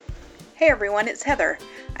Hey everyone, it's Heather.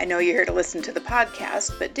 I know you're here to listen to the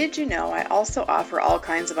podcast, but did you know I also offer all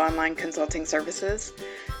kinds of online consulting services?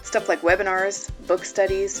 Stuff like webinars, book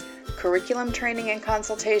studies, curriculum training and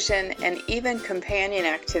consultation, and even companion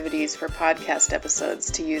activities for podcast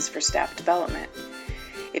episodes to use for staff development.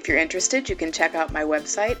 If you're interested, you can check out my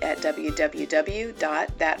website at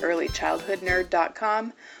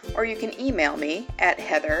www.thatearlychildhoodnerd.com, or you can email me at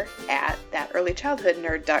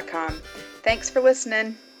heather@thatearlychildhoodnerd.com. Thanks for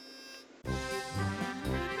listening.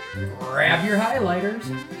 Grab your highlighters.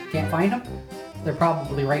 Can't find them? They're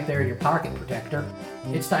probably right there in your pocket protector.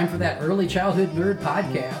 It's time for That Early Childhood Nerd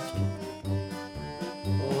podcast.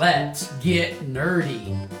 Let's get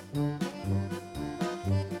nerdy.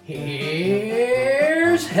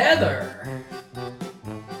 Here's Heather.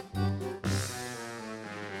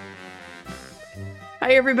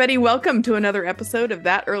 Hi everybody, welcome to another episode of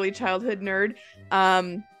That Early Childhood Nerd.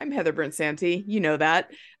 I'm Heather Brunsanti, you know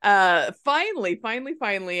that.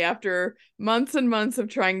 Finally, after months and months of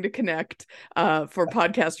trying to connect for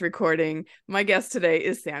podcast recording, my guest today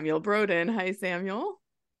is Samuel Broden. Hi, Samuel.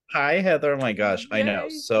 Hi, Heather. Oh my gosh, Yay. I know.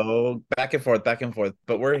 So back and forth,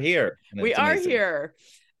 but we're here. We are amazing. Here.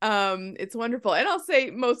 It's wonderful. And I'll say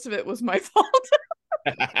most of it was my fault.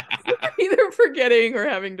 Either forgetting or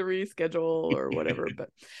having to reschedule or whatever, but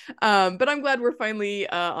I'm glad we're finally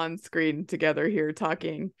on screen together here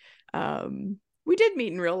talking. We did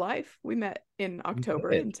meet in real life. We met in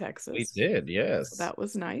October in Texas. We did, yes. So that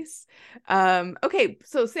was nice. Okay,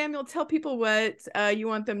 so Samuel, tell people what you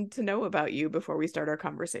want them to know about you before we start our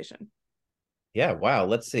conversation. Yeah, wow.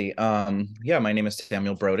 Let's see. My name is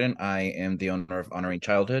Samuel Broden. I am the owner of Honoring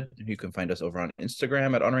Childhood. You can find us over on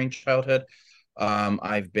Instagram at Honoring Childhood.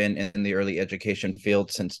 I've been in the early education field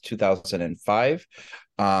since 2005.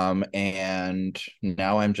 And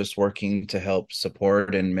now I'm just working to help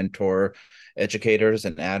support and mentor educators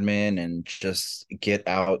and admin and just get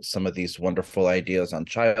out some of these wonderful ideas on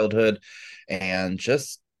childhood and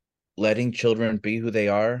just letting children be who they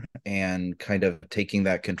are and kind of taking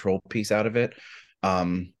that control piece out of it.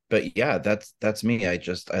 But yeah, that's me. I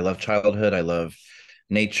love childhood. I love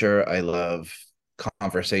nature. I love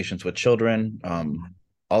conversations with children,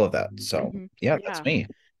 all of that. So yeah, that's me.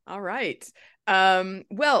 All right.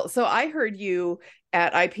 Well, so I heard you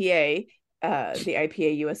at IPA, the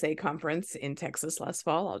IPA USA conference in Texas last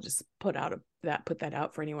fall. I'll just put that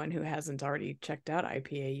out for anyone who hasn't already checked out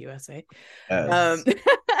IPA USA. Yes.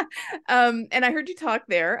 And I heard you talk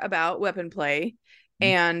there about weapon play.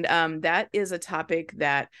 And that is a topic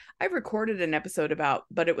that I've recorded an episode about,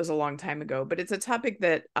 but it was a long time ago. But it's a topic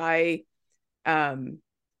that I have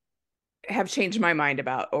changed my mind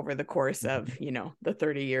about over the course of, the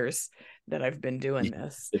 30 years that I've been doing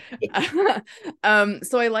this.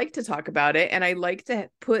 So I like to talk about it, and I like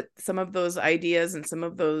to put some of those ideas and some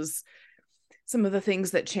of the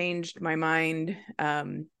things that changed my mind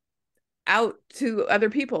out to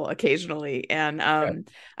other people occasionally. And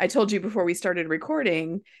I told you before we started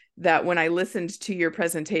recording that when I listened to your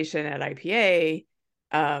presentation at IPA,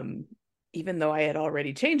 even though I had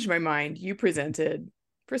already changed my mind, you presented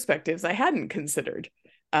perspectives I hadn't considered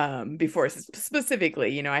before.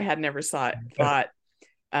 Specifically, I had never thought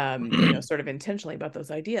sort of intentionally about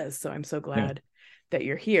those ideas. So I'm so glad that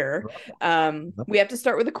you're here. We have to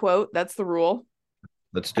start with a quote. That's the rule.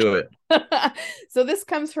 Let's do it. So this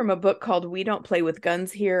comes from a book called We Don't Play with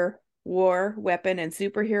Guns Here: War, Weapon, and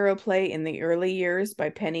Superhero Play in the Early Years by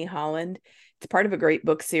Penny Holland. It's part of a great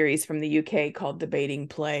book series from the UK called Debating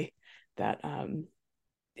Play. That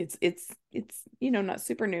it's not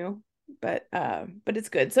super new, but it's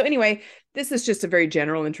good. So anyway, this is just a very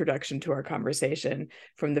general introduction to our conversation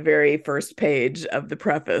from the very first page of the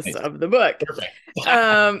preface of the book.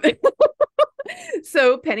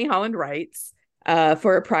 So Penny Holland writes,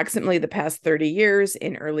 for approximately the past 30 years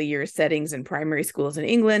in early years settings in primary schools in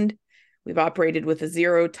England, we've operated with a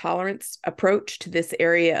zero tolerance approach to this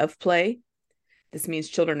area of play. This means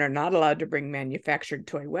children are not allowed to bring manufactured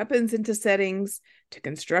toy weapons into settings, to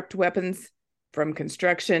construct weapons from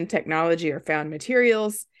construction, technology, or found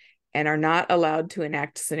materials, and are not allowed to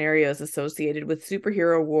enact scenarios associated with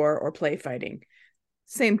superhero war or play fighting.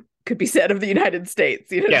 Same could be said of the United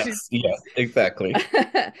States. Yes, exactly.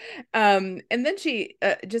 And then she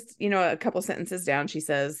a couple sentences down, she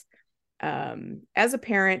says, as a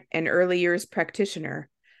parent and early years practitioner,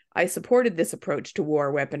 I supported this approach to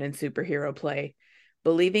war, weapon, and superhero play,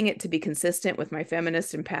 believing it to be consistent with my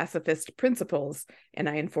feminist and pacifist principles, and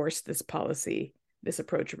I enforced this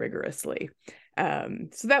approach rigorously.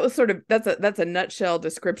 So that was that's a nutshell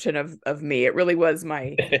description of me. It really was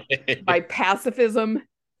my pacifism.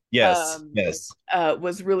 Yes.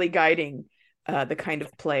 Was really guiding the kind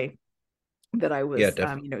of play that I Yeah, was,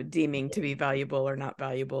 definitely. deeming to be valuable or not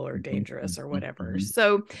valuable or Mhm, dangerous or mhm, whatever. mhm.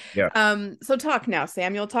 So, Yeah. so talk now,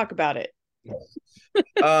 Samuel, talk about it.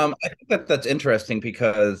 I think that that's interesting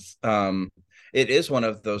because it is one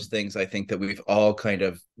of those things I think that we've all kind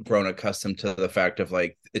of grown accustomed to the fact of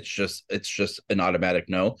like it's just an automatic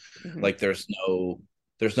no. Mhm. Like there's no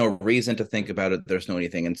reason to think about it, there's no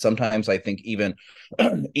anything. And sometimes I think even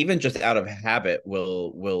even just out of habit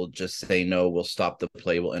we'll just say no, we'll stop the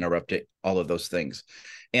play, we'll interrupt it, all of those things.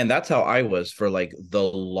 And that's how I was for like the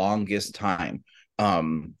longest time.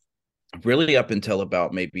 Um really up until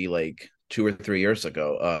about maybe like 2 or 3 years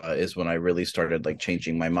ago is when I really started like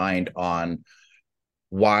changing my mind on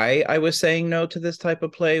why I was saying no to this type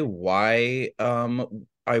of play, why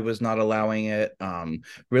I was not allowing it.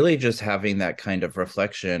 Really just having that kind of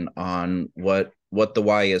reflection on what the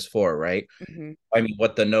why is for, right? Mhm. I mean,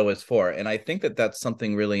 what the no is for. And I think that that's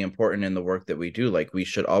something really important in the work that we do. Like we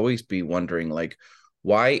should always be wondering like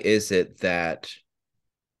why is it that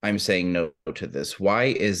I'm saying no to this? Why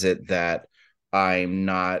is it that I'm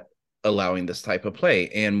not allowing this type of play?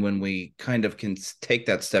 And when we kind of can take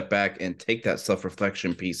that step back and take that self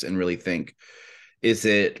reflection piece and really think, is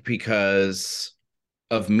it because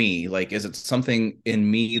of me? Like, is it something in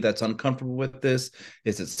me that's uncomfortable with this?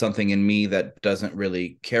 Is it something in me that doesn't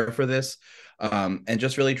really care for this? And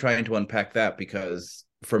just really trying to unpack that because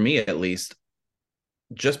for me, at least,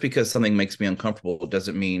 just because something makes me uncomfortable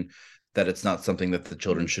doesn't mean that it's not something that the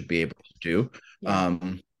children Mhm. should be able to do. Yeah.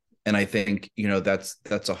 um and I think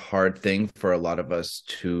that's a hard thing for a lot of us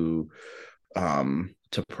to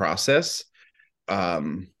process,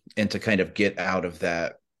 and to kind of get out of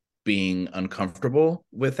that being uncomfortable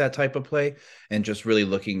with that type of play and just really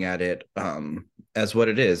looking at it as what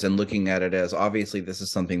it is and looking at it as obviously this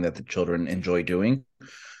is something that the children enjoy doing,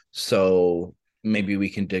 so maybe we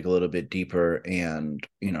can dig a little bit deeper and,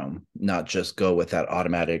 not just go with that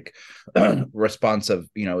automatic response of,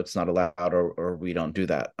 it's not allowed or we don't do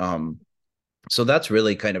that. So that's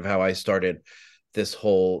really kind of how I started this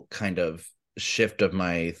whole kind of shift of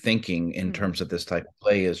my thinking in Mhm. terms of this type of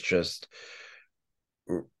play is just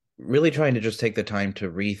really trying to just take the time to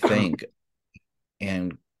rethink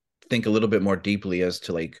and think a little bit more deeply as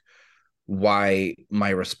to like why my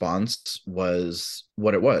response was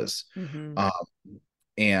what it was. Mhm. Um,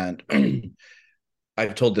 and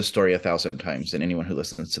I've told this story 1,000 times, and anyone who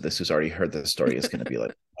listens to this who's already heard this story is going to be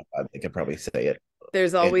like, "Oh my God, they could probably say it."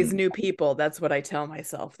 There's always And new people. That's what I tell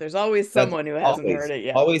myself. There's always that's someone who hasn't heard always, it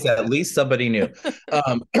yet. always at least somebody new.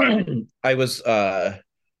 Um, I was I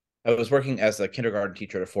was working as a kindergarten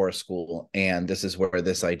teacher at a forest school, and this is where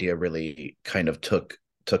this idea really kind of took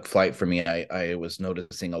flight for me. I was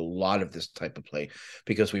noticing a lot of this type of play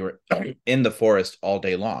because we were in the forest all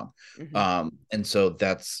day long. Mhm. And so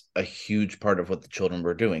that's a huge part of what the children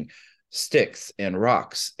were doing. Sticks and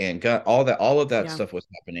rocks and all of that Yeah. stuff was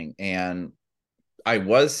happening. And I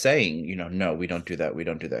was saying, no, we don't do that. We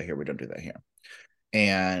don't do that here. We don't do that here.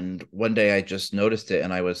 And one day I just noticed it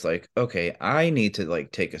and I was like, okay, I need to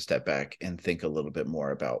like take a step back and think a little bit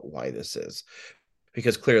more about why this is.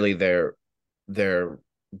 Because clearly they're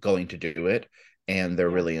going to do it and they're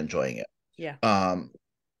Yeah. really enjoying it. Yeah. Um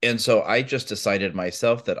and so I just decided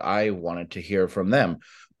myself that I wanted to hear from them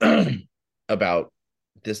about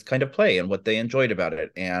this kind of play and what they enjoyed about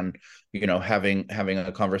it and having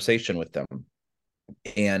a conversation with them.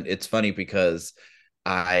 And it's funny because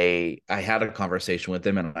I had a conversation with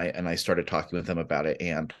them and I started talking with them about it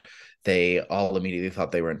and they all immediately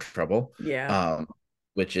thought they were in trouble. Yeah. um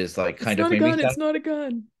which is like It's kind of not a made me gun. sad. It's not a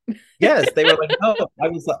gun. Yes, they were like, no.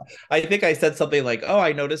 I think I said something like, oh,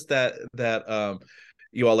 I noticed that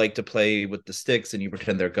you all like to play with the sticks and you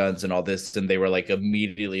pretend they're guns and all this, and they were like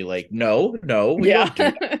immediately like, no, we Yeah. don't do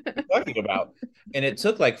that. What are you talking about? And it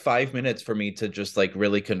took like 5 minutes for me to just like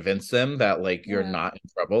really convince them that like you're Yeah. not in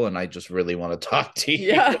trouble and I just really want to talk to you.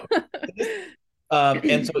 Yeah.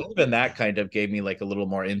 And so even that kind of gave me like a little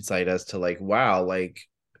more insight as to like, wow, like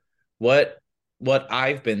what what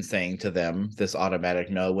I've been saying to them, this automatic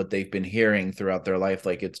no, what they've been hearing throughout their life,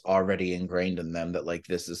 like it's already ingrained in them that like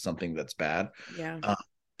this is something that's bad. Yeah. Uh,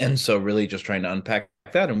 and so really just trying to unpack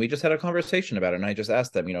that. And we just had a conversation about it. And I just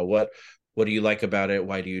asked them, what do you like about it?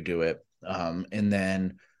 Why do you do it? And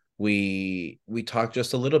then we talked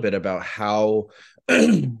just a little bit about how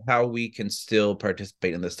how we can still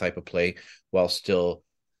participate in this type of play while still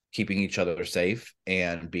keeping each other safe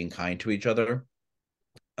and being kind to each other.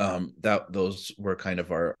 That those were kind of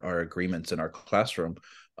our agreements in our classroom.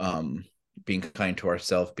 Being kind to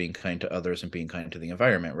ourselves, being kind to others, and being kind to the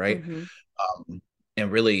environment, right? Hmm.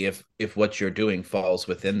 And really if what you're doing falls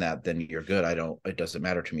within that, then you're good. It doesn't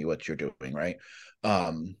matter to me what you're doing, right?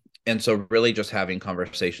 um And so really just having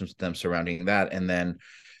conversations with them surrounding that. And then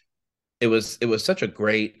it was such a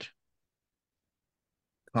great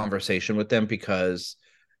conversation with them because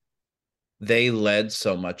they led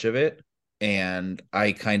so much of it, and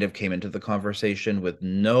I kind of came into the conversation with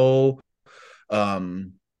no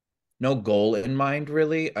goal in mind,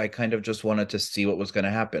 really. I kind of just wanted to see what was going to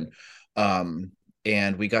happen.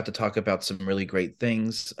 And we got to talk about some really great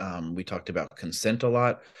things. We talked about consent a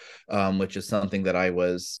lot, which is something that I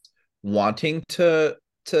was wanting to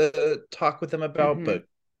talk with them about, but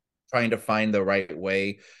trying to find the right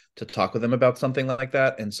way to talk with them about something like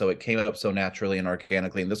that. And so it came up so naturally and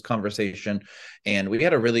organically in this conversation. And we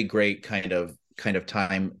had a really great kind of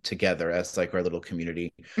time together as like our little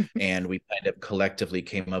community. And we kind of collectively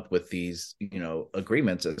came up with these,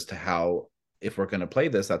 agreements as to how, if we're going to play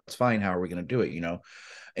this, that's fine. How are we going to do it?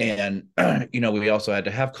 And, we also had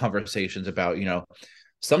to have conversations about,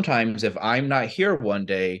 sometimes if I'm not here one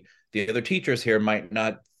day, the other teachers here might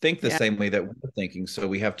not think the same way that we're thinking. So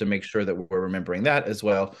we have to make sure that we're remembering that as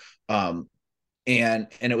well. And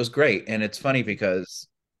it was great. And it's funny because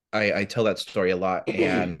I tell that story a lot,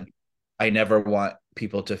 and I never want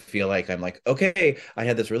people to feel like I'm like, okay, I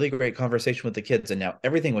had this really great conversation with the kids and now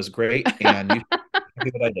everything was great. And you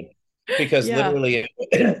see what I did. Because literally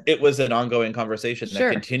it was an ongoing conversation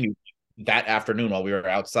that continued that afternoon while we were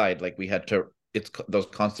outside. Like we had to, it's those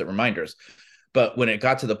constant reminders. But when it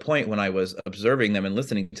got to the point when I was observing them and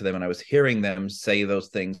listening to them, and I was hearing them say those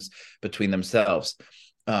things between themselves,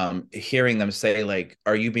 hearing them say like,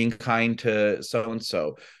 are you being kind to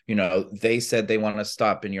so-and-so? They said they want to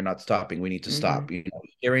stop and you're not stopping. We need to stop.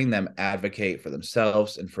 Hearing them advocate for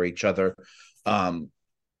themselves and for each other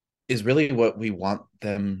is really what we want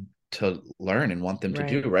them to learn and want them to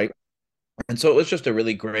do, right? And so it was just a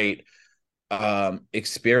really great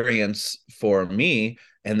experience for me.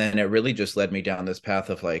 And then it really just led me down this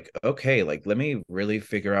path of like, okay, like let me really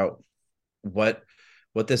figure out what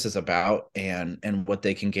this is about and what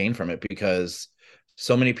they can gain from it, because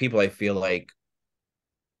so many people I feel like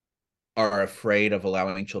are afraid of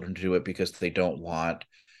allowing children to do it because they don't want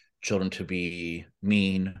children to be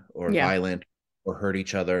mean or violent or hurt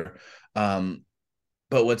each other.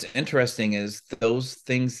 But what's interesting is those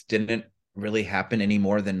things didn't really happen any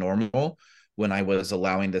more than normal when I was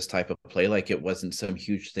allowing this type of play. Like it wasn't some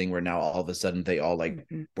huge thing where now all of a sudden they all like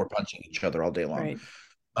were punching each other all day long.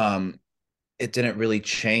 It didn't really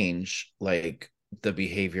change like the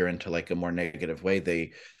behavior into like a more negative way.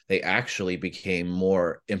 They actually became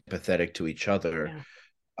more empathetic to each other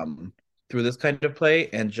through this kind of play,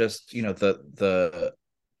 and just the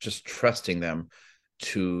just trusting them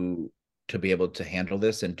to be able to handle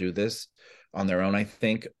this and do this on their own, I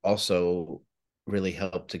think also really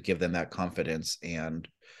helped to give them that confidence. And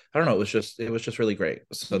I don't know, it was just really great.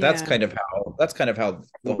 So that's kind of how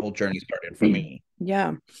the whole journey started for me.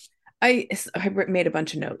 I made a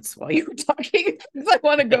bunch of notes while you were talking I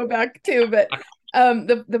want to go back to, but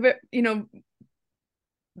the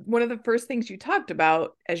one of the first things you talked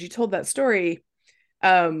about as you told that story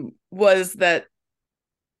was that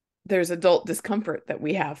there's adult discomfort that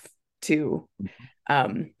we have to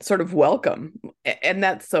sort of welcome. And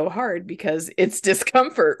that's so hard because it's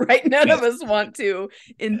discomfort, right? None of us want to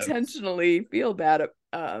intentionally feel bad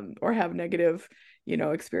or have negative,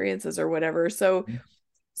 experiences or whatever. So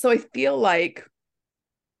I feel like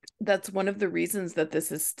that's one of the reasons that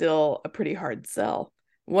this is still a pretty hard sell.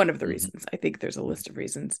 One of the reasons. I think there's a list of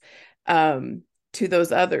reasons to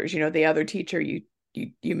those others. The other teacher you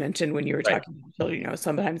mentioned when you were talking to children,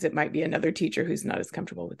 sometimes it might be another teacher who's not as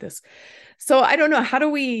comfortable with this. So I don't know, how do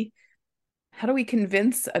we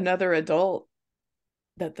convince another adult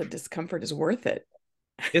that the discomfort is worth it?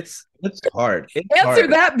 It's hard. Answer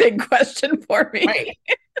that big question for me. Right.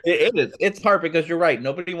 It is. It's hard because you're right.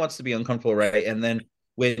 Nobody wants to be uncomfortable, right? And then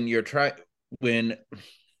when you're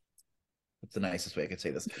what's the nicest way I could say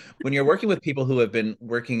this? When you're working with people who have been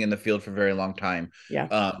working in the field for a very long time,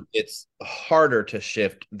 it's harder to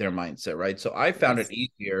shift their mindset, right? So I found it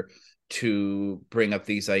easier to bring up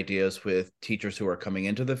these ideas with teachers who are coming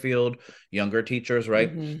into the field, younger teachers,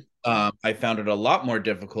 right? I found it a lot more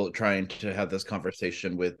difficult trying to have this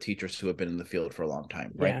conversation with teachers who have been in the field for a long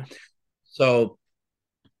time, right? So,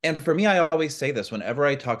 and for me, I always say this, whenever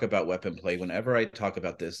I talk about weapon play, whenever I talk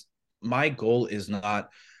about this, my goal is not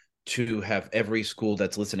to have every school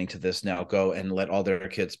that's listening to this now go and let all their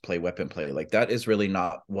kids play weapon play. Like that is really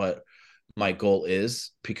not what my goal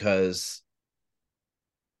is, because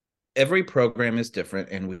every program is different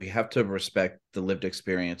and we have to respect the lived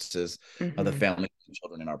experiences of the families and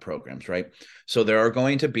children in our programs, right? So there are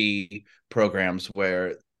going to be programs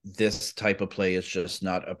where this type of play is just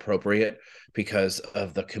not appropriate because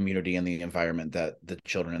of the community and the environment that the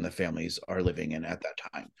children and the families are living in at that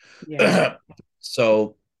time. Yeah.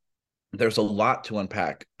 So there's a lot to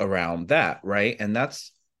unpack around that, right? And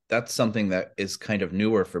that's something that is kind of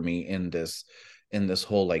newer for me in this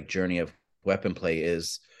whole like journey of weapon play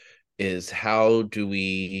is how do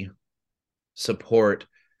we support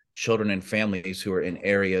children and families who are in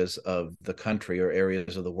areas of the country or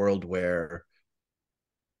areas of the world where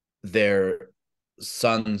their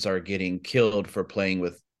sons are getting killed for playing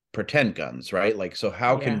with pretend guns, right? Like, so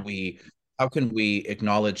how can we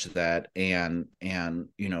acknowledge that and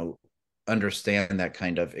understand that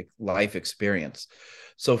kind of life experience?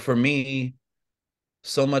 So for me,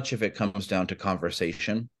 so much of it comes down to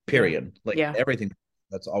conversation, period. Like everything,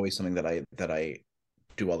 that's always something that I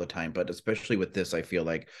do all the time, but especially with this, I feel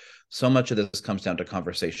like so much of this comes down to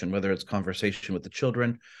conversation, whether it's conversation with the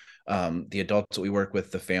children, the adults that we work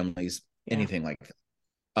with, the families, anything like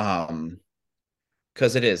that.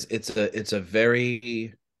 Because it's a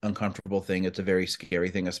very uncomfortable thing. It's a very scary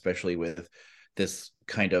thing, especially with this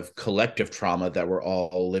kind of collective trauma that we're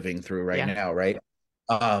all living through right now, right?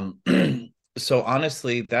 So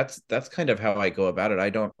honestly, that's kind of how I go about it.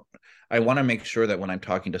 I want to make sure that when I'm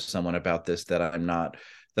talking to someone about this, that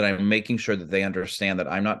I'm making sure that they understand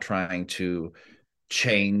that I'm not trying to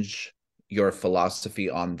change your philosophy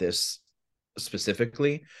on this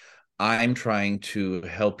specifically. I'm trying to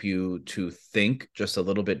help you to think just a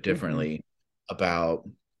little bit differently about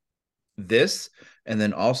this, and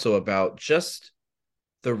then also about just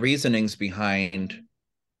the reasonings behind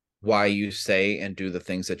why you say and do the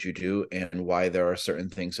things that you do, and why there are certain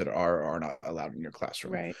things that are or are not allowed in your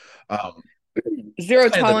classroom. Right. Zero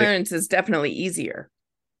tolerance is definitely easier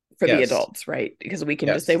for the adults, right? Because we can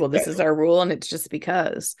just say, well, this is our rule, and it's just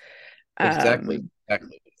because. Exactly.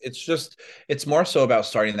 It's more so about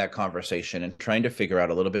starting that conversation and trying to figure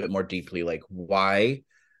out a little bit more deeply, like why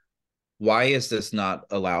is this not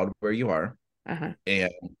allowed where you are, and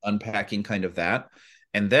unpacking kind of that.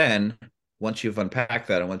 And then once you've unpacked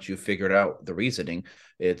that and once you've figured out the reasoning,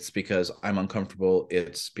 it's because I'm uncomfortable,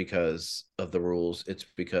 it's because of the rules, it's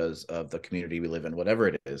because of the community we live in, whatever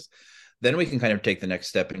it is, then we can kind of take the next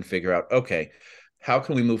step and figure out, okay, how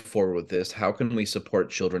can we move forward with this? How can we support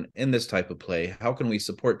children in this type of play? How can we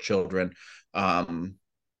support children? How can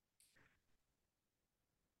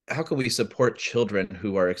we support children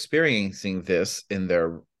who are experiencing this in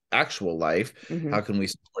their actual life? How can we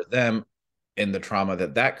support them in the trauma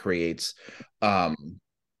that creates? For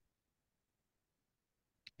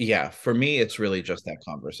me, it's really just that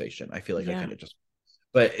conversation. I feel like I kind of just,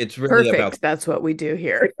 but it's really about, that's what we do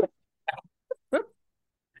here.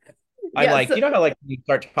 I like, you know how like you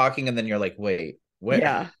start talking and then you're like, wait, what?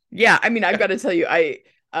 Yeah. I mean, I've got to tell you, a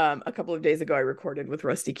couple of days ago, I recorded with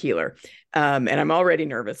Rusty Keeler, and I'm already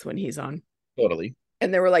nervous when he's on. Totally.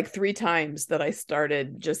 And there were like 3 times that I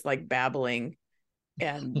started just like babbling,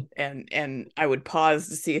 and I would pause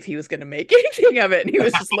to see if he was going to make anything of it, and he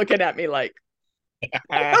was just looking at me like,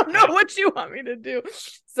 I don't know what you want me to do.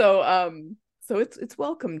 So it's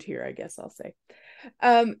welcomed here, I guess I'll say.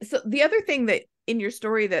 So the other thing that in your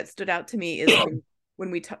story that stood out to me is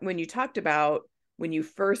when you talked about when you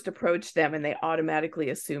first approached them and they automatically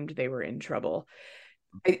assumed they were in trouble.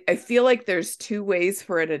 I feel like there's 2 ways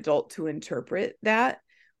for an adult to interpret that.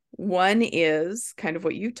 One is kind of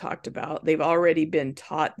what you talked about. They've already been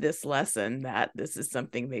taught this lesson that this is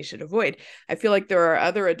something they should avoid. I feel like there are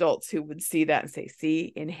other adults who would see that and say,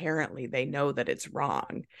 see, inherently, they know that it's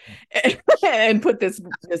wrong and put this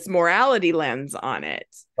morality lens on it.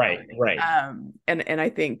 Right. And I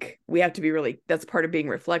think we have to be that's part of being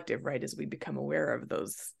reflective, right? As we become aware of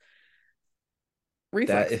those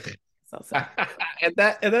reflexes. And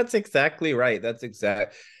that's exactly right.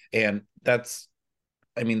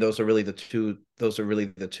 I mean, those are really the two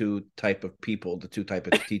type of people, the 2 type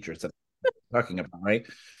of teachers that I'm talking about, right?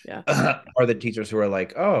 Are the teachers who are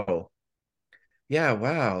like, oh, yeah,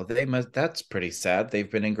 wow, that's pretty sad.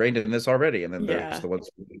 They've been ingrained in this already. And then there's the ones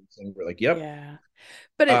who are like, yep. Yeah.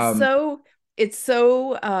 But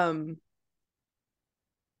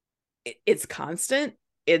it's constant.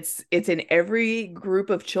 It's in every group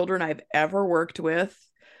of children I've ever worked with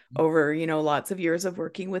over, lots of years of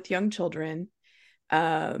working with young children.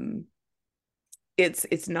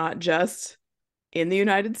 It's not just in the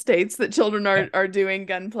United States that children are doing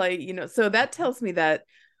gunplay, so that tells me that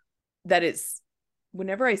it's,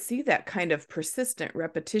 whenever I see that kind of persistent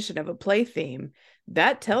repetition of a play theme,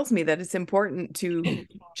 that tells me that it's important to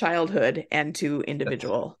childhood and to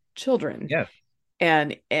individual children.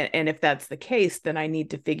 And if that's the case, then I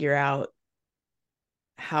need to figure out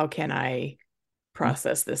how can I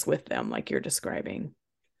process this with them like you're describing.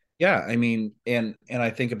 Yeah, I mean, and I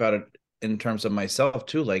think about it in terms of myself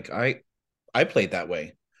too. Like I played that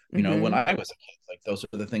way, you know, when I was a kid. Like those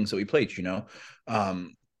are the things that we played, you know,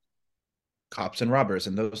 um, cops and robbers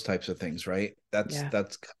and those types of things, right? That's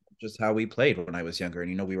just how we played when I was younger.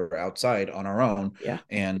 And you know, we were outside on our own, Yeah.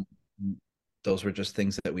 and those were just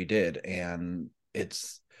things that we did. And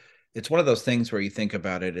it's one of those things where you think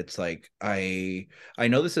about it, it's like I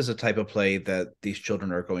know this is a type of play that these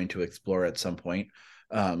children are going to explore at some point,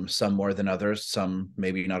 some more than others, some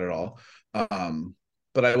maybe not at all.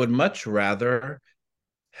 But I would much rather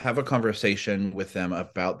have a conversation with them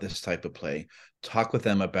about this type of play, talk with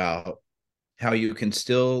them about how you can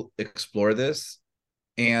still explore this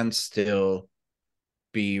and still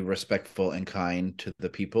be respectful and kind to the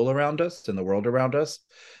people around us and the world around us,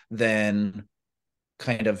 than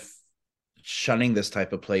kind of shunning this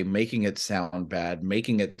type of play, making it sound bad,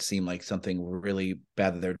 making it seem like something really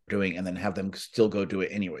bad that they're doing, and then have them still go do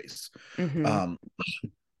it anyways. Um,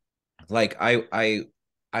 like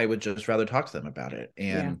I would just rather talk to them about it.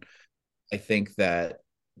 And I think that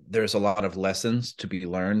there's a lot of lessons to be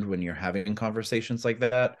learned when you're having conversations like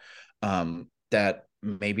that, that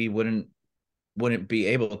maybe wouldn't be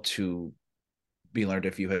able to be learned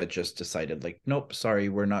if you had just decided like, nope, sorry,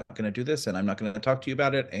 we're not going to do this, and I'm not going to talk to you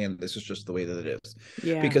about it, and this is just the way that it is.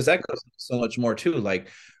 Because that goes so much more too. Like,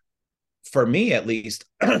 for me at least,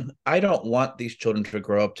 I don't want these children to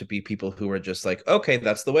grow up to be people who are just like, okay,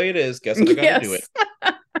 that's the way it is, guess I gotta do it.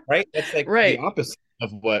 Right? That's like the opposite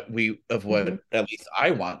of what at least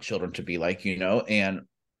I want children to be like, you know. And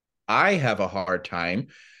I have a hard time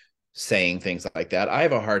saying things like that. I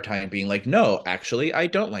have a hard time being like, no, actually, I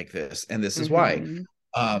don't like this, and this is why.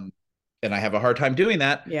 And I have a hard time doing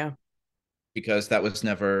that. Because that was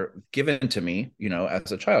never given to me, you know,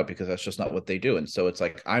 as a child, because that's just not what they do. And so it's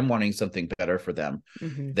like, I'm wanting something better for them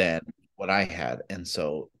than what I had. And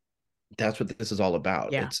so that's what this is all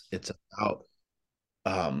about. It's about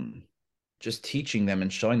just teaching them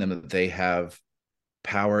and showing them that they have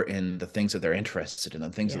power in the things that they're interested in, the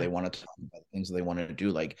things that they want to talk about, the things that they want to do.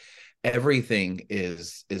 Like, everything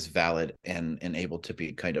is valid and able to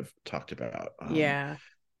be kind of talked about.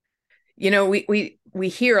 You know, we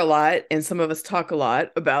hear a lot, and some of us talk a lot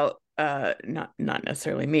about not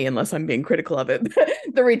necessarily me, unless I'm being critical of it,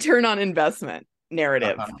 the return on investment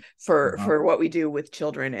narrative for what we do with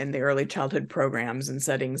children and the early childhood programs and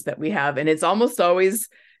settings that we have. And it's almost always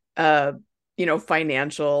you know,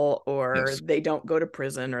 financial, or they don't go to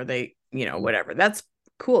prison, or they, you know, whatever. That's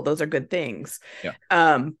cool. Those are good things.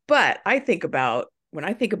 But when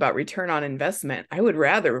I think about return on investment, I would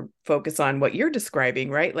rather focus on what you're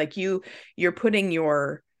describing, right? Like you're putting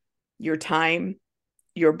your time,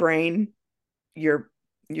 your brain, your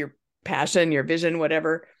passion, your vision,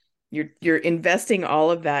 whatever, you're investing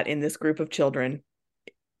all of that in this group of children,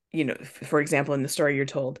 you know, for example, in the story you're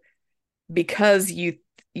told, because you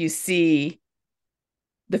see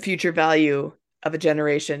the future value of a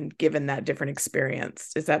generation given that different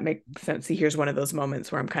experience. Does that make sense? See, here's one of those moments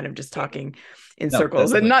where I'm kind of just talking in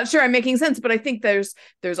circles and not sure I'm making sense, but I think there's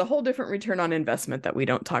a whole different return on investment that we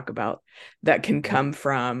don't talk about that can come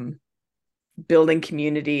from building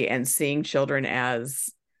community and seeing children as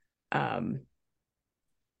Mike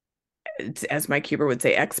Huber would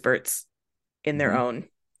say, experts in their own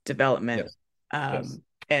development.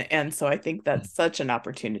 And so I think that's such an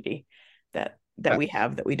opportunity that we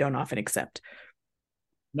have that we don't often accept.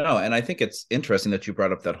 No, and I think it's interesting that you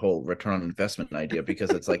brought up that whole return on investment idea, because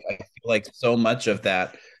it's like, I feel like so much of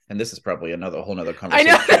that, and this is probably a whole nother conversation.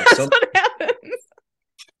 I know, that's what happens.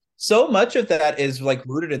 So much of that is like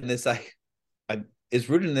rooted in this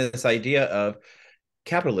idea of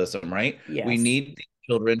capitalism, right? We need the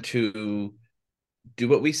children to do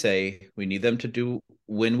what we say. We need them to do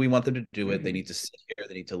when we want them to do it. They need to sit here,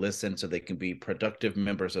 they need to listen, so they can be productive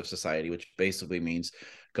members of society, which basically means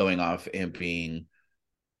going off and being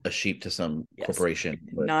a sheep to some corporation,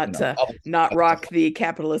 not rock the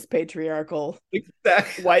capitalist patriarchal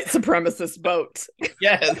white supremacist boat.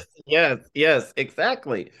 yes,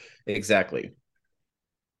 exactly.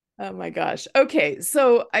 Oh my gosh. Okay,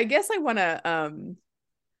 so I guess I want to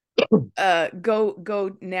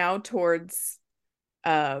go now towards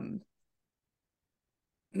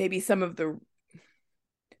maybe some of the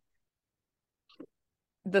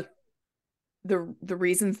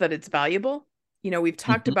reasons that it's valuable. You know, we've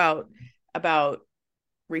talked about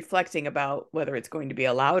reflecting about whether it's going to be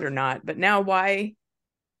allowed or not, but now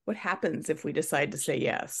what happens if we decide to say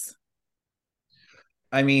yes?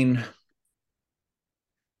 I mean,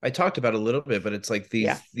 I talked about a little bit, but it's like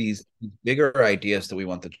these bigger ideas that we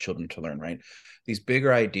want the children to learn, right? These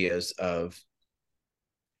bigger ideas of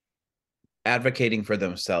advocating for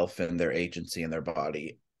themselves and their agency in their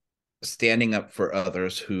body, standing up for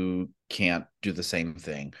others who can't do the same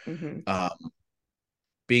thing,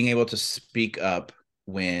 being able to speak up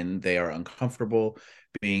when they are uncomfortable,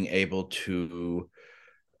 being able to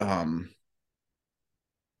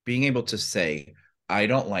say, I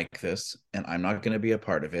don't like this and I'm not going to be a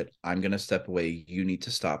part of it. I'm going to step away. You need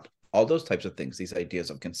to stop. All those types of things, these ideas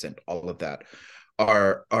of consent, all of that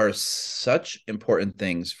are such important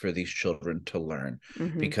things for these children to learn,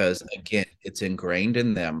 because again, it's ingrained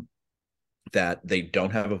in them that they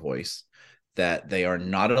don't have a voice, that they are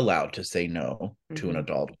not allowed to say no to an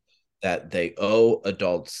adult, that they owe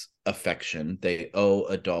adults affection, they owe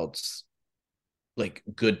adults like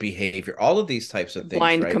good behavior, all of these types of things,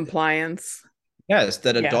 blind right? Compliance. Yes,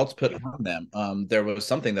 that adults put on them. There was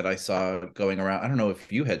something that I saw going around. I don't know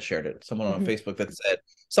if you had shared it. Someone on Facebook that said,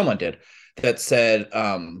 someone did, that said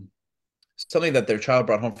something that their child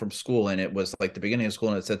brought home from school, and it was like the beginning of school,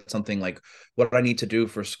 and it said something like, what I need to do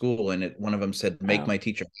for school, and one of them said, make my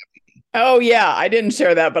teacher happy. Oh yeah, I didn't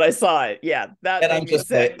share that, but I saw it. Yeah, that and I'm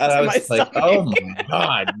just like, I was like, oh my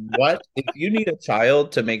God, what? If you need a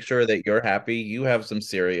child to make sure that you're happy, you have some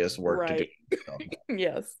serious work to do.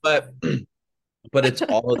 Yes. But it's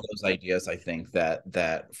all of those ideas, I think,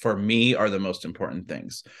 that for me are the most important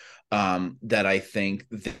things, that I think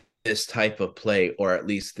this type of play, or at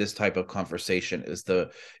least this type of conversation,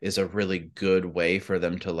 is a really good way for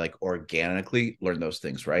them to like organically learn those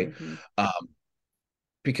things, right?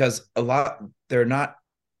 Because they're not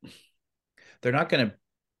going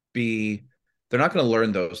to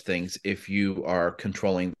learn those things if you are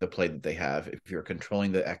controlling the play that they have, if you're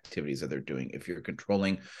controlling the activities that they're doing, if you're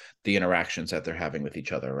controlling the interactions that they're having with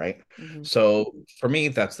each other, right? So for me,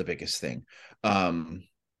 that's the biggest thing.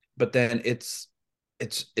 But then it's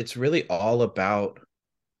really all about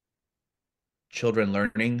children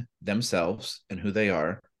learning themselves and who they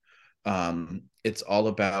are. It's all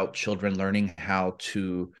about children learning how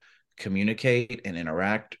to communicate and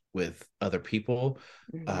interact with other people,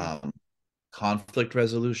 conflict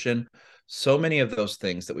resolution, so many of those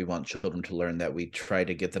things that we want children to learn, that we try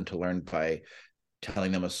to get them to learn by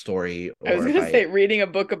telling them a story. I was going to say reading a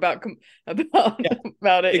book about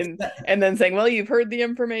it, and then saying, well, you've heard the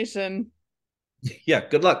information. Yeah,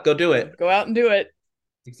 good luck, go do it. Go out and do it.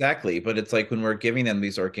 Exactly. But it's like when we're giving them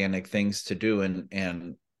these organic things to do,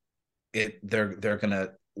 and they're going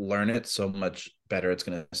to learn it so much better, it's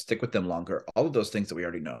going to stick with them longer, all of those things that we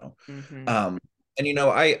already know. And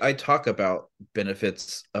I talk about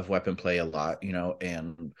benefits of weapon play a lot,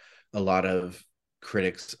 and a lot of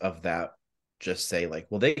critics of that just say like,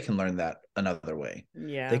 well, they can learn that another way.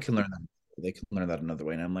 Yeah, they can learn that another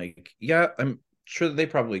way. And I'm like, yeah, I'm sure that they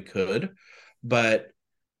probably could, but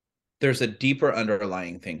there's a deeper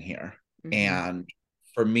underlying thing here. And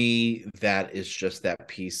for me, that is just that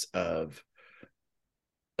piece of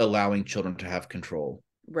allowing children to have control.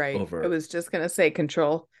 Right. Over. I was just going to say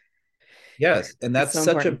control. Yes. And that's so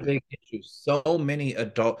such important. A big issue. So many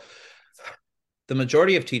the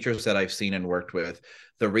majority of teachers that I've seen and worked with,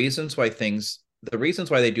 the reasons why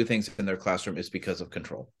they do things in their classroom is because of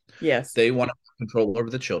control. Yes. They want to have control over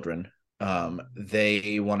the children.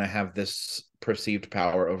 They want to have this perceived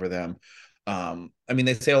power over them. I mean,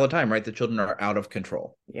 they say all the time, right? The children are out of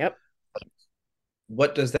control. Yep.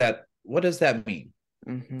 What does that mean?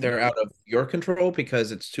 They're out of your control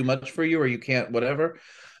because it's too much for you, or you can't, whatever.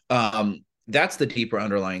 That's the deeper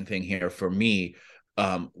underlying thing here for me,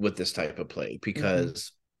 with this type of play,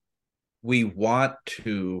 because we want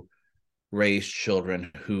to raise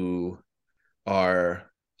children who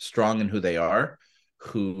are strong in who they are,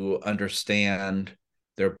 who understand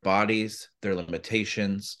their bodies, their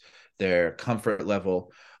limitations, their comfort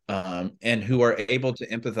level, and who are able to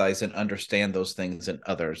empathize and understand those things in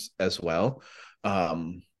others as well.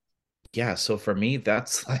 So for me,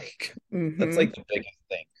 that's like that's like the biggest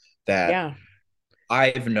thing that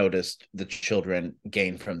I've noticed the children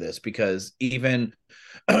gain from this, because even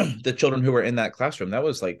the children who were in that classroom, that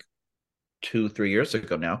was like 2-3 years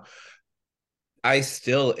ago now, I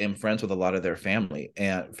still am friends with a lot of their families,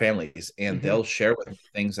 and they'll share with me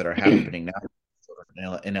things that are happening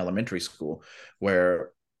now in elementary school,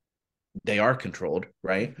 where they are controlled,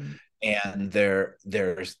 right? And they're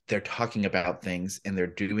talking about things, and they're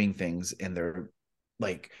doing things, and they're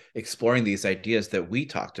like exploring these ideas that we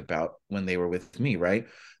talked about when they were with me, right?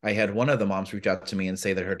 I had one of the moms reach out to me and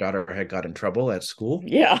say that her daughter had got in trouble at school.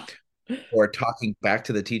 Yeah. Or talking back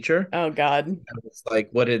to the teacher. Oh God. And it's like,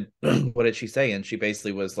 what did she say? And she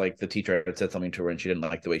basically was like, the teacher had said something to her and she didn't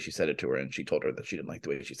like the way she said it to her, and she told her that she didn't like the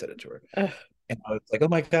way she said it to her. And I was like, oh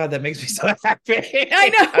my God, that makes me so happy. I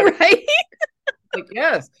know, right? Like,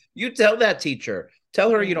 yes, you tell that teacher,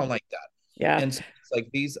 tell her you don't like that. Yeah. And so it's like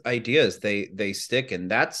these ideas, they stick, and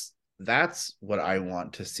that's what I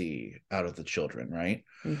want to see out of the children, right?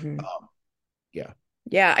 Mm-hmm. Yeah.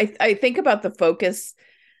 Yeah, I think about the focus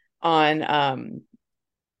on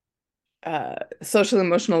social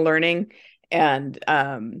emotional learning, and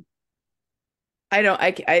I don't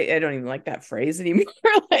even like that phrase anymore.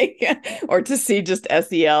 Like, or to see just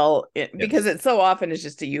SEL because Yes. it so often is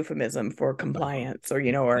just a euphemism for compliance, or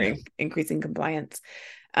or Yeah. increasing compliance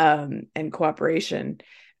and cooperation,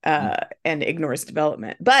 and ignores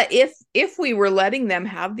development. But if we were letting them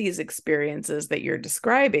have these experiences that you're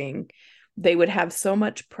describing, they would have so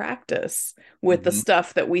much practice with the Mm-hmm.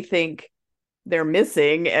 stuff that we think they're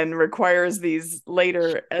missing and requires these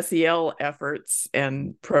later SEL efforts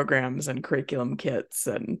and programs and curriculum kits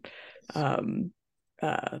and um,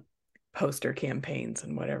 uh, poster campaigns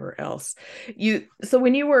and whatever else. So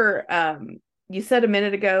when you were you said a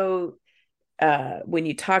minute ago, when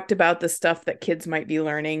you talked about the stuff that kids might be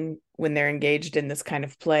learning when they're engaged in this kind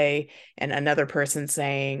of play, and another person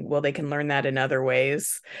saying, well, they can learn that in other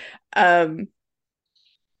ways. Um,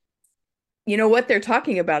 what they're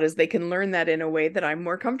talking about is they can learn that in a way that I'm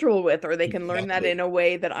more comfortable with, or they can learn that Exactly. in a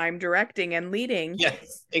way that I'm directing and leading.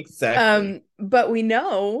 Yes, exactly. But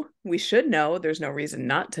we should know, there's no reason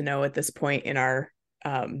not to know at this point in our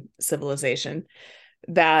civilization,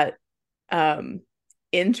 that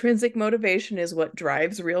intrinsic motivation is what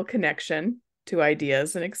drives real connection to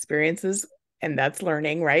ideas and experiences, and that's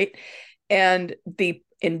learning, right? And the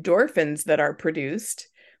endorphins that are produced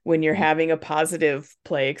when you're having a positive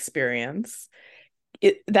play experience,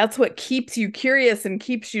 that's what keeps you curious and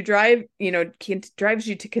keeps you drives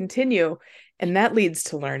you to continue, and that leads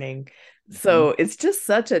to learning. Mm-hmm. So it's just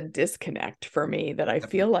such a disconnect for me that I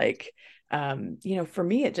feel like for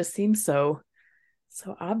me it just seems so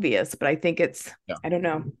obvious, but I think it's, Yeah. I don't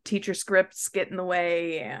know, teacher scripts get in the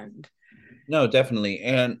way. And No, definitely.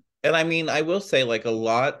 And I mean, I will say, like,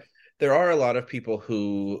 there are a lot of people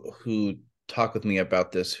who talk with me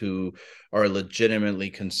about this who are legitimately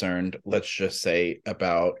concerned, let's just say,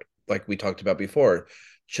 about, like we talked about before,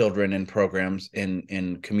 children in programs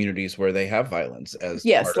in communities where they have violence as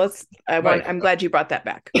yes, part of, right. I'm glad you brought that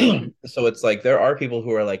back. So it's like there are people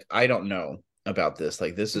who are like, I don't know about this.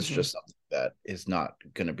 Like, this is Mm-hmm. just something that is not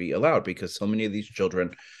going to be allowed because so many of these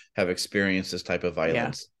children have experienced this type of Yeah.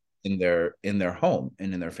 violence in their home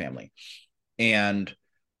and in their family. And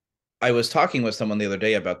I was talking with someone the other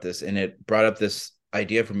day about this, and it brought up this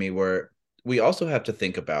idea for me where we also have to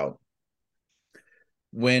think about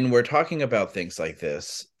when we're talking about things like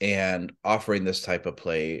this and offering this type of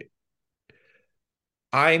play.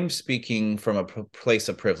 I'm speaking from a place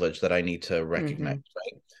of privilege that I need to recognize,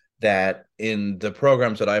 Mm-hmm. right? That in the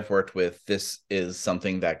programs that I've worked with, this is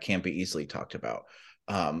something that can't be easily talked about.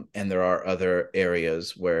 And there are other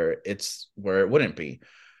areas where it wouldn't be.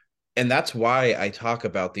 And that's why I talk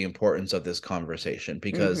about the importance of this conversation,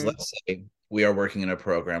 because Mm-hmm. let's say we are working in a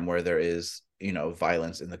program where there is,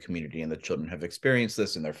 violence in the community and the children have experienced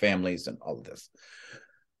this in their families and all of this.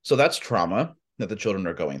 So that's trauma that the children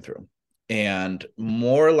are going through. And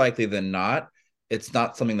more likely than not, it's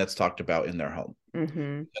not something that's talked about in their home.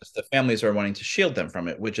 Mm-hmm. Because the families are wanting to shield them from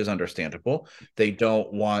it, which is understandable. They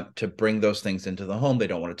don't want to bring those things into the home. They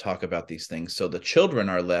don't want to talk about these things. So the children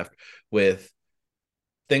are left with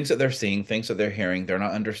things that they're seeing, things that they're hearing, they're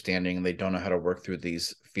not understanding, they don't know how to work through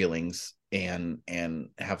these feelings and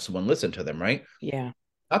have someone listen to them, right? Yeah.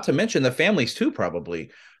 Not to mention the families too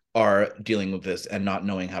probably are dealing with this and not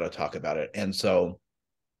knowing how to talk about it. And so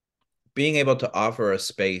being able to offer a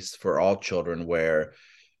space for all children where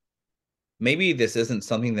maybe this isn't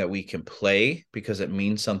something that we can play because it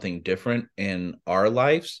means something different in our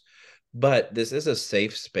lives, but this is a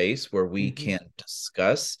safe space where we Mm-hmm. can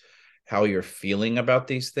discuss how you're feeling about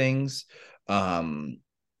these things,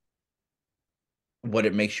 what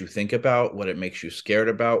it makes you think about, what it makes you scared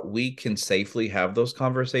about. We can safely have those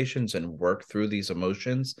conversations and work through these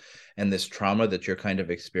emotions and this trauma that you're kind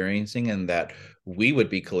of experiencing and that we would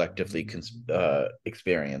be collectively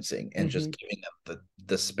experiencing, and Mm-hmm. just giving them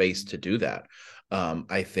the space to do that.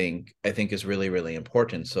 I think is really, really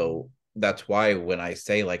important. So that's why when I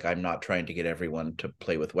say, like, I'm not trying to get everyone to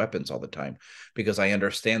play with weapons all the time, because I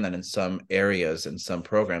understand that in some areas and some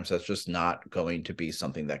programs that's just not going to be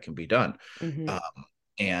something that can be done. Mm-hmm. um,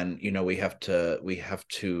 and we have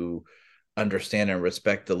to understand and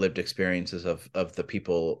respect the lived experiences of the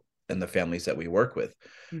people and the families that we work with.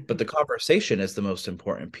 Mm-hmm. But the conversation is the most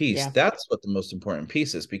important piece. Yeah. That's what the most important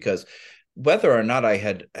piece is, because whether or not I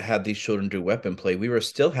had these children do weapon play, we were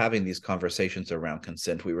still having these conversations around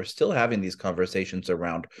consent. We were still having these conversations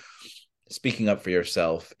around speaking up for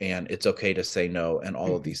yourself, and it's okay to say no, and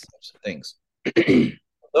all of Mhm. these types of things.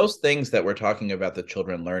 Those things that we're talking about, the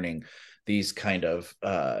children learning these kind of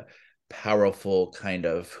powerful kind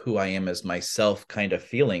of who I am as myself kind of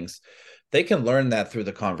feelings, they can learn that through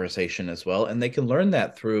the conversation as well. And they can learn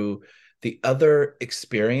that through the other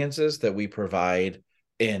experiences that we provide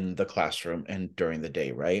in the classroom and during the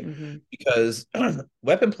day, right? Mm-hmm. Because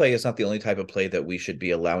weapon play is not the only type of play that we should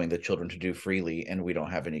be allowing the children to do freely and we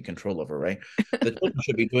don't have any control over, right? The children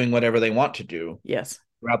should be doing whatever they want to do Yes.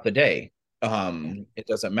 throughout the day. Yeah. It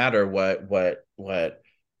doesn't matter what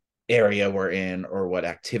area we're in or what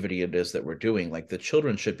activity it is that we're doing. Like, the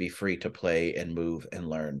children should be free to play and move and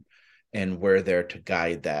learn, and we're there to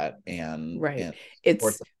guide that Right. and support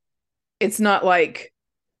It's them. it's not like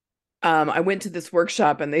I went to this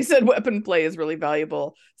workshop and they said weapon play is really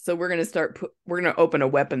valuable. So we're going to we're going to open a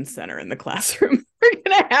weapons center in the classroom. We're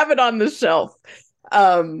going to have it on the shelf.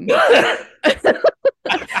 And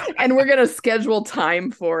we're going to schedule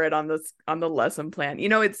time for it on the lesson plan.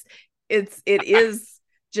 It is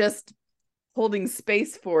just holding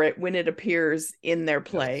space for it when it appears in their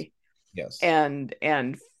play. Yes. And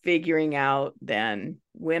figuring out then,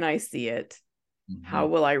 when I see it, Mm-hmm. how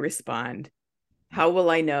will I respond? How will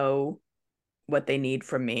I know what they need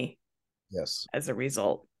from me? Yes. As a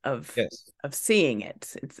result of yes. of seeing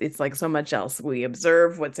it. It's like so much else. We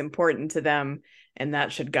observe what's important to them, and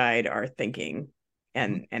that should guide our thinking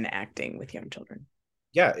and acting with young children.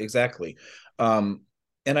 Yeah, exactly. And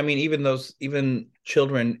I mean, even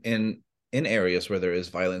children in areas where there is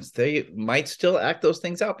violence, they might still act those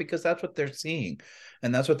things out because that's what they're seeing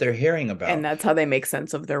and that's what they're hearing about. And that's how they make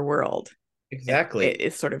sense of their world. Exactly. It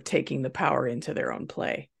is sort of taking the power into their own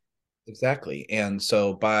play. Exactly. And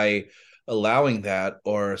so by allowing that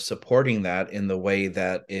or supporting that in the way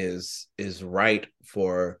that is right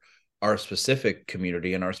for our specific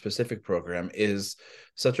community and our specific program is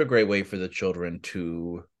such a great way for the children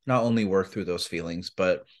to not only work through those feelings,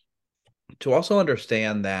 but to also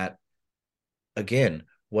understand that, again,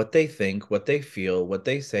 what they think, what they feel, what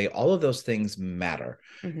they say, all of those things matter.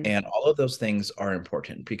 Mm-hmm. And all of those things are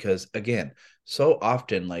important because, again, so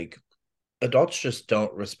often, like, adults just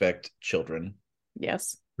don't respect children.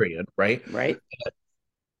 Yes. Period. Right. Right.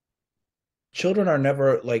 Children are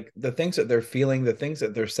never, like, the things that they're feeling, the things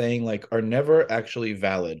that they're saying, like, are never actually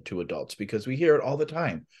valid to adults because we hear it all the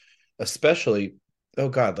time, especially, oh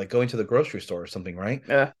God, like going to the grocery store or something, right?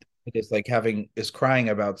 It is like is crying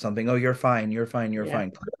about something. Oh, you're fine. You're fine. You're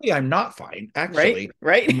fine. Clearly, I'm not fine, actually.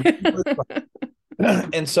 Right.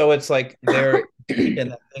 And so it's like they're in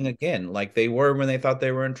that thing again, like they were when they thought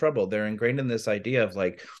they were in trouble. They're ingrained in this idea of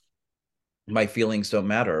like, my feelings don't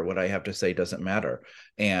matter. What I have to say doesn't matter.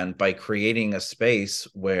 And by creating a space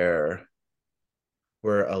where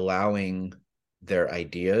we're allowing their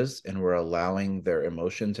ideas and we're allowing their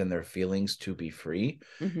emotions and their feelings to be free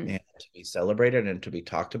Mm-hmm. and to be celebrated and to be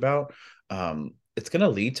talked about, it's going to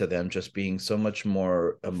lead to them just being so much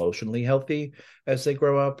more emotionally healthy as they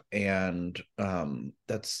grow up. And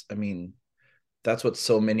that's what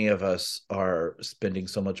so many of us are spending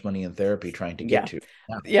so much money in therapy trying to get to.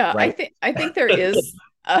 Yeah. Right? I think there is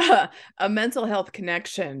a mental health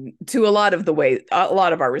connection to a lot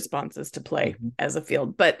of our responses to play as a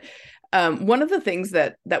field. But one of the things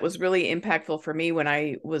that was really impactful for me when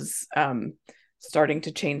I was starting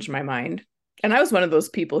to change my mind, and I was one of those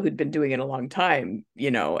people who'd been doing it a long time,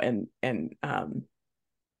 and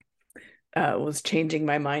was changing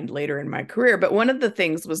my mind later in my career. But one of the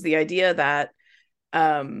things was the idea that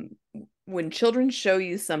when children show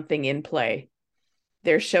you something in play,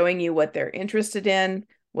 they're showing you what they're interested in,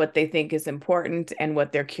 what they think is important, and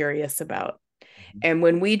what they're curious about. And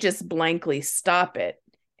when we just blankly stop it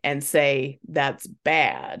and say that's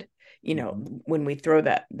bad, when we throw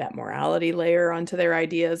that morality layer onto their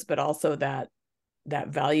ideas, but also that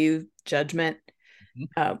value judgment,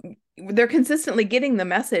 they're consistently getting the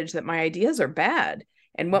message that my ideas are bad,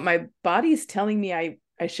 and what my body's telling me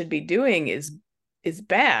I should be doing is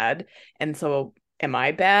bad. And so am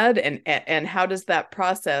I bad? And how does that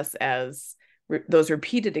process as those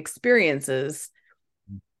repeated experiences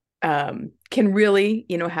can really,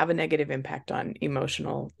 have a negative impact on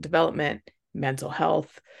emotional development, mental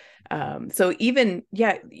health. So even,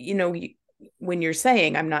 when you're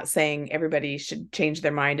saying, I'm not saying everybody should change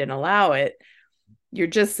their mind and allow it, you're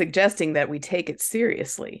just suggesting that we take it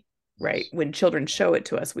seriously, right? When children show it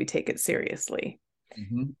to us, we take it seriously.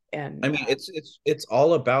 And I mean, it's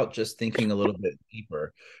all about just thinking a little bit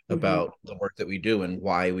deeper about the work that we do and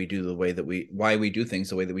why we do why we do things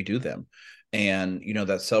the way that we do them. And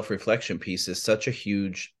that self-reflection piece is such a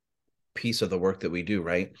huge piece of the work that we do,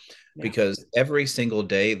 right? Yeah. Because every single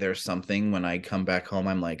day there's something when I come back home,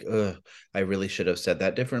 I'm like, ugh, I really should have said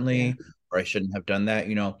that differently, or I shouldn't have done that,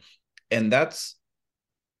 and that's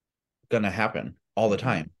going to happen all the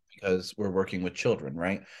time because we're working with children,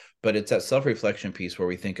 right? But it's that self-reflection piece where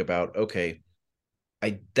we think about, okay,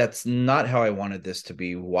 that's not how I wanted this to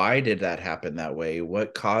be. Why did that happen that way?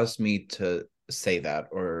 What caused me to say that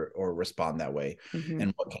or respond that way?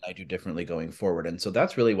 And what can I do differently going forward? And so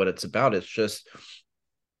that's really what it's about. It's just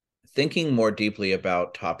thinking more deeply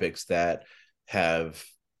about topics that have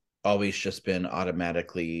always just been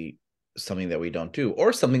automatically something that we don't do,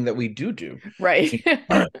 or something that we do. Right.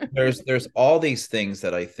 There's all these things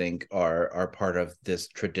that I think are part of this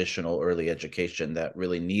traditional early education that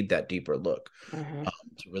really need that deeper look,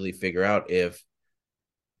 to really figure out if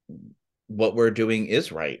what we're doing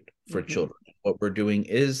is right for children, what we're doing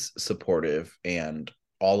is supportive, and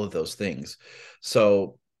all of those things.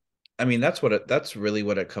 So I mean, that's really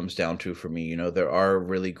what it comes down to for me. There are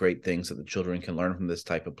really great things that the children can learn from this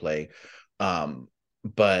type of play.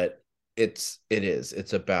 But it's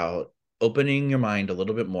about opening your mind a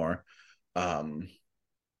little bit more,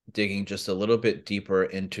 digging just a little bit deeper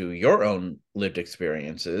into your own lived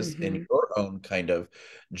experiences and your own kind of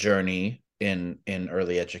journey in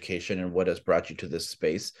early education and what has brought you to this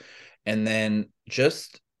space. And then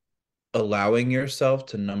just allowing yourself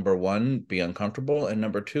to, number one, be uncomfortable, and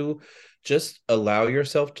number two, just allow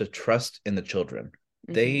yourself to trust in the children.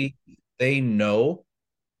 They know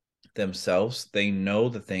themselves. They know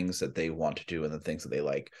the things that they want to do and the things that they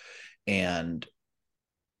like. And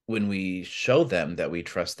when we show them that we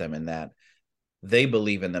trust them in that, they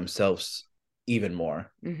believe in themselves even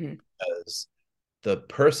more, because the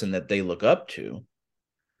person that they look up to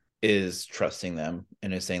is trusting them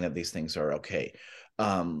and is saying that these things are okay.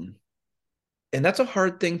 And that's a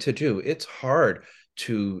hard thing to do. It's hard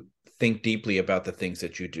to think deeply about the things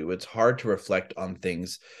that you do. It's hard to reflect on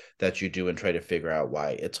things that you do and try to figure out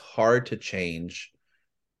why. It's hard to change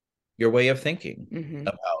your way of thinking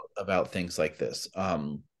about things like this.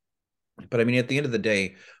 But I mean, at the end of the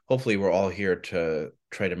day, hopefully we're all here to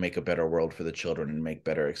try to make a better world for the children and make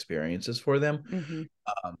better experiences for them.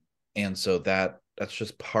 And so that's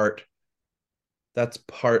just part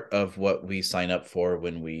of what we sign up for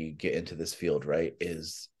when we get into this field, right?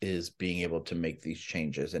 Is being able to make these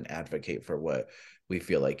changes and advocate for what we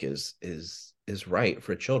feel like is right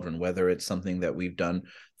for children, whether it's something that we've done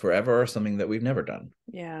forever or something that we've never done.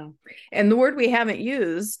 Yeah. And the word we haven't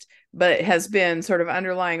used, but it has been sort of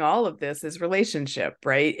underlying all of this, is relationship,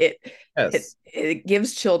 right? It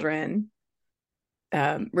gives children,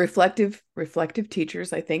 reflective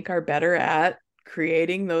teachers, I think, are better at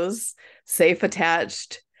creating those safe,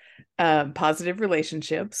 attached, positive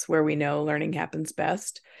relationships where we know learning happens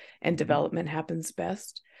best and development happens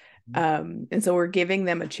best. And so we're giving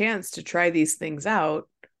them a chance to try these things out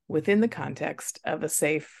within the context of a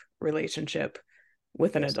safe relationship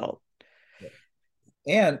with an adult.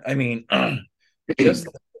 And I mean, just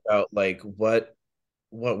think about like what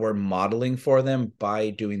we're modeling for them by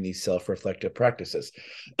doing these self-reflective practices,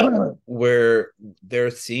 where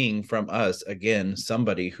they're seeing from us, again,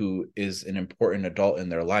 somebody who is an important adult in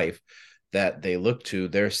their life that they look to.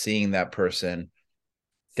 They're seeing that person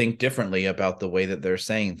think differently about the way that they're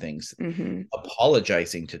saying things,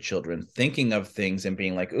 apologizing to children, thinking of things and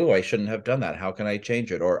being like, oh, I shouldn't have done that. How can I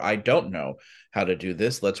change it? Or I don't know how to do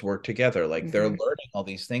this. Let's work together. Like they're learning all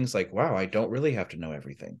these things like, wow, I don't really have to know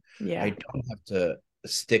everything. I don't have to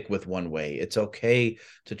stick with one way. It's okay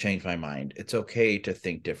to change my mind. It's okay to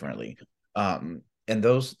think differently. And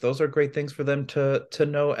those are great things for them to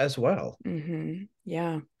know as well.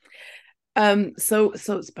 Yeah. So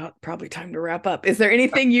it's about probably time to wrap up. Is there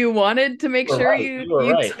anything you wanted to make sure you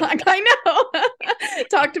right. I know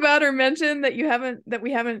talked about or mentioned that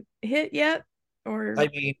we haven't hit yet? Or I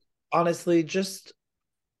mean, honestly, just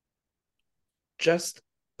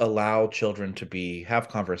allow children to have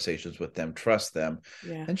conversations with them, trust them,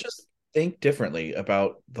 and just think differently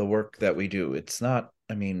about the work that we do. It's not,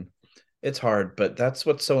 I mean, it's hard, but that's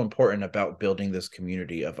what's so important about building this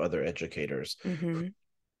community of other educators who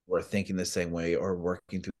are thinking the same way or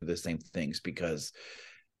working through the same things, because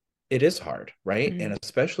it is hard, right? And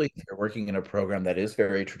especially if you're working in a program that is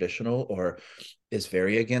very traditional or is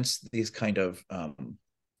very against these kind of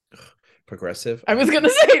progressive. I was going to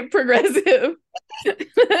say progressive.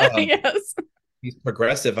 Yes. These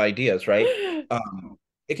progressive ideas, right?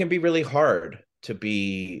 It can be really hard to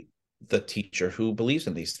be the teacher who believes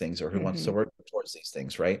in these things or who wants to work towards these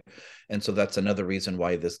things, right? And so that's another reason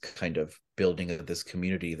why this kind of building of this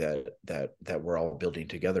community that we're all building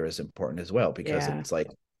together is important as well, because it's like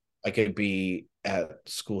I could be at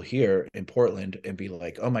school here in Portland and be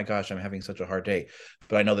like, oh my gosh, I'm having such a hard day.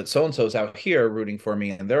 But I know that so and so's out here rooting for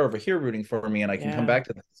me and they're over here rooting for me, and I can come back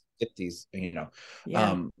to this, get these, Yeah.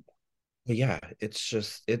 But yeah, it's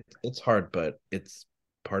just it's hard, but it's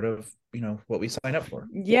part of what we sign up for.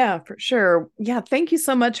 Yeah, for sure. Yeah, thank you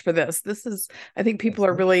so much for this. This is, I think people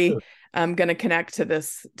are really going to connect to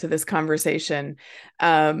this conversation. So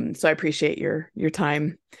I appreciate your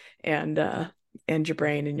time and your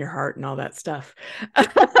brain and your heart and all that stuff.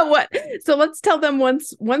 So let's tell them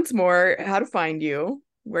once more how to find you,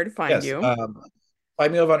 where to find you.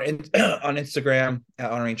 Find me over on Instagram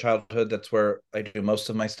at Honoring Childhood. That's where I do most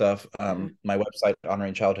of my stuff. My website,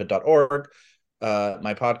 honoringchildhood.org.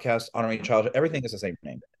 My podcast, Honoring Childhood. Everything is the same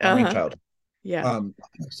name, Honoring Childhood. Yeah.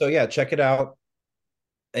 So yeah, check it out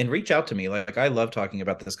and reach out to me. Like, I love talking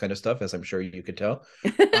about this kind of stuff, as I'm sure you could tell.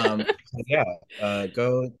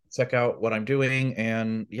 Go check out what I'm doing,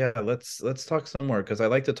 and yeah, let's talk some more, because I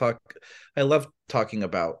like to talk. I love talking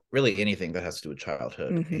about really anything that has to do with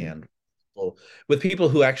childhood, and with people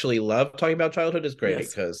who actually love talking about childhood is great,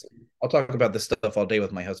 because I'll talk about this stuff all day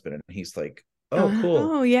with my husband, and he's like, oh, cool.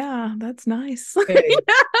 Oh yeah, that's nice. Hey.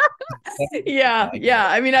 Yeah.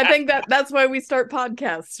 I mean, I think that's why we start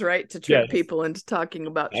podcasts, right? To trick people into talking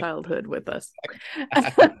about childhood with us.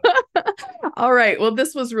 All right. Well,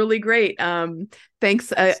 this was really great.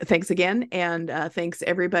 Thanks again. And thanks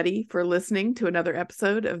everybody for listening to another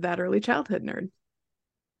episode of That Early Childhood Nerd.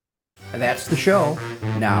 That's the show.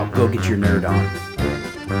 Now go get your nerd on.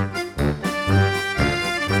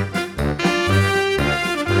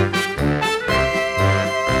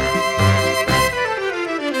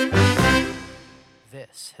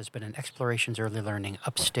 This has been an Explorations Early Learning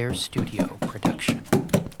Upstairs Studio production.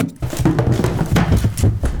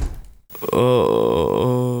 Oh.